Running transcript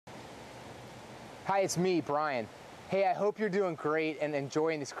Hi, it's me, Brian. Hey, I hope you're doing great and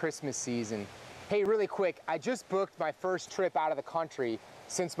enjoying this Christmas season. Hey, really quick, I just booked my first trip out of the country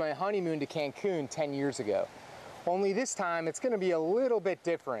since my honeymoon to Cancun 10 years ago. Only this time, it's gonna be a little bit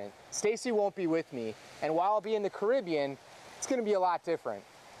different. Stacy won't be with me, and while I'll be in the Caribbean, it's gonna be a lot different.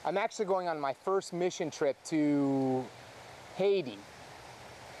 I'm actually going on my first mission trip to Haiti.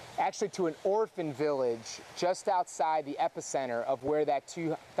 Actually to an orphan village just outside the epicenter of where that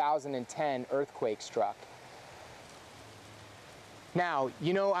 2010 earthquake struck. Now,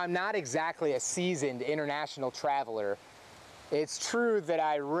 you know, I'm not exactly a seasoned international traveler. It's true that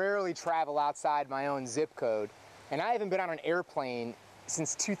I rarely travel outside my own zip code, and I haven't been on an airplane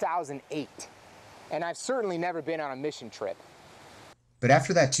since 2008, and I've certainly never been on a mission trip. But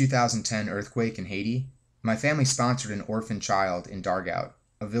after that 2010 earthquake in Haiti, my family sponsored an orphan child in Dargout,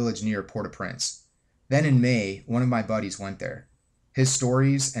 a village near Port-au-Prince. Then in May, one of my buddies went there. His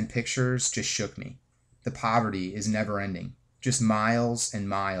stories and pictures just shook me. The poverty is never ending, just miles and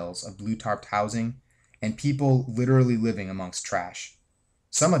miles of blue tarped housing and people literally living amongst trash.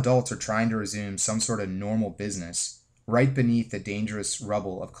 Some adults are trying to resume some sort of normal business right beneath the dangerous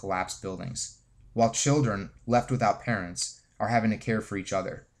rubble of collapsed buildings, while children left without parents are having to care for each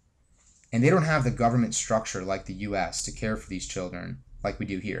other. And they don't have the government structure like the US to care for these children like we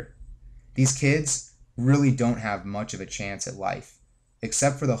do here. These kids really don't have much of a chance at life,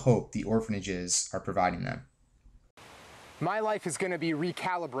 except for the hope the orphanages are providing them. My life is gonna be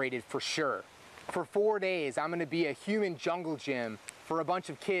recalibrated for sure. For 4 days, I'm gonna be a human jungle gym for a bunch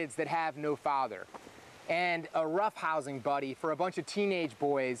of kids that have no father, and a roughhousing buddy for a bunch of teenage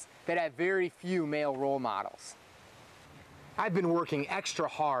boys that have very few male role models. I've been working extra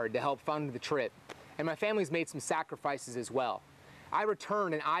hard to help fund the trip, and my family's made some sacrifices as well. I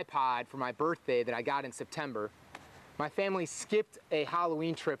returned an iPod for my birthday that I got in September. My family skipped a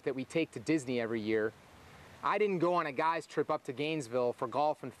Halloween trip that we take to Disney every year. I didn't go on a guys trip up to Gainesville for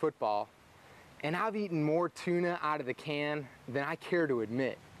golf and football. And I've eaten more tuna out of the can than I care to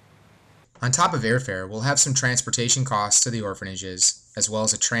admit. On top of airfare, we'll have some transportation costs to the orphanages, as well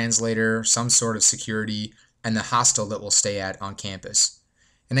as a translator, some sort of security, and the hostel that we'll stay at on campus.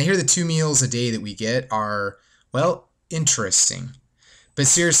 And I hear the 2 meals a day that we get are, well, interesting. But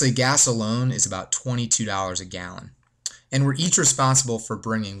seriously, gas alone is about $22 a gallon. And we're each responsible for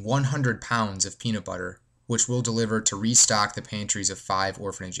bringing 100 pounds of peanut butter, which we'll deliver to restock the pantries of 5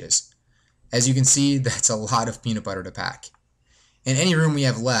 orphanages. As you can see, that's a lot of peanut butter to pack. And any room we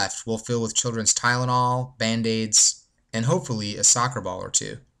have left, we'll fill with children's Tylenol, Band-Aids, and hopefully a soccer ball or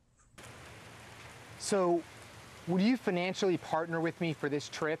two. So, would you financially partner with me for this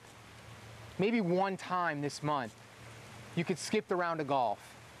trip? Maybe one time this month, you could skip the round of golf,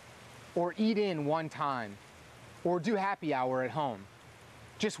 or eat in one time, or do happy hour at home.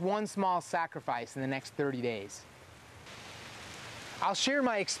 Just one small sacrifice in the next 30 days. I'll share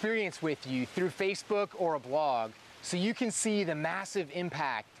my experience with you through Facebook or a blog so you can see the massive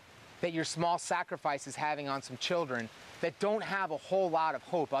impact that your small sacrifice is having on some children that don't have a whole lot of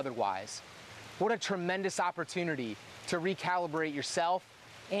hope otherwise. What a tremendous opportunity to recalibrate yourself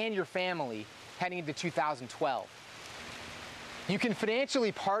and your family heading into 2012. You can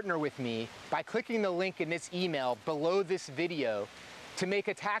financially partner with me by clicking the link in this email below this video to make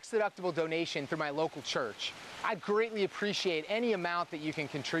a tax-deductible donation through my local church. I'd greatly appreciate any amount that you can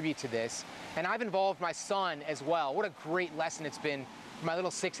contribute to this, and I've involved my son as well. What a great lesson it's been for my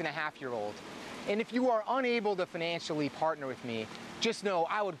little 6.5-year-old. And if you are unable to financially partner with me, just know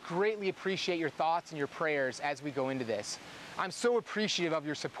I would greatly appreciate your thoughts and your prayers as we go into this. I'm so appreciative of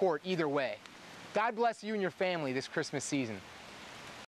your support either way. God bless you and your family this Christmas season.